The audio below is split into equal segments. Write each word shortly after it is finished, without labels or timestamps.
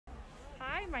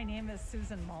My name is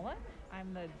Susan Mullin.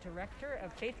 I'm the Director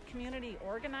of Faith Community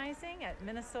Organizing at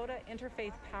Minnesota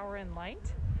Interfaith Power and Light.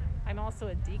 I'm also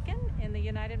a deacon in the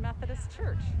United Methodist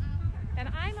Church. And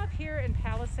I'm up here in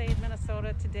Palisade,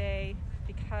 Minnesota today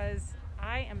because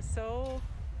I am so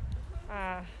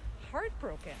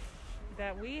heartbroken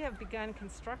that we have begun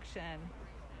construction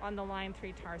on the Line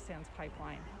 3 tar sands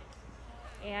pipeline.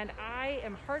 And I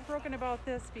am heartbroken about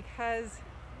this because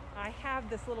I have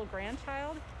this little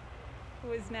grandchild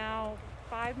who is now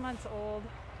 5 months old,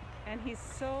 and he's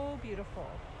so beautiful.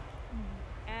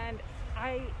 And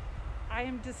I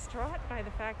am distraught by the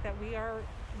fact that we are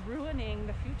ruining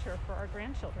the future for our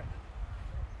grandchildren.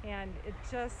 And it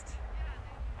just,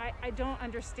 I don't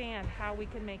understand how we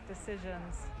can make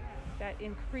decisions that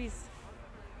increase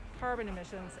carbon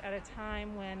emissions at a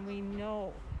time when we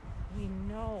know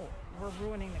we're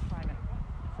ruining the climate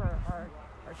for our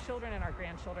children and our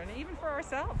grandchildren, and even for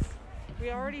ourselves. We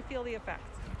already feel the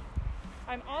effects.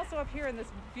 I'm also up here in this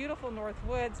beautiful North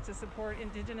Woods to support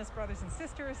Indigenous brothers and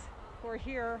sisters who are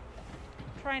here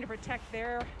trying to protect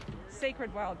their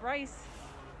sacred wild rice,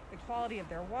 the quality of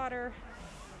their water,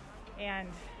 and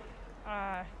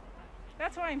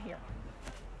that's why I'm here.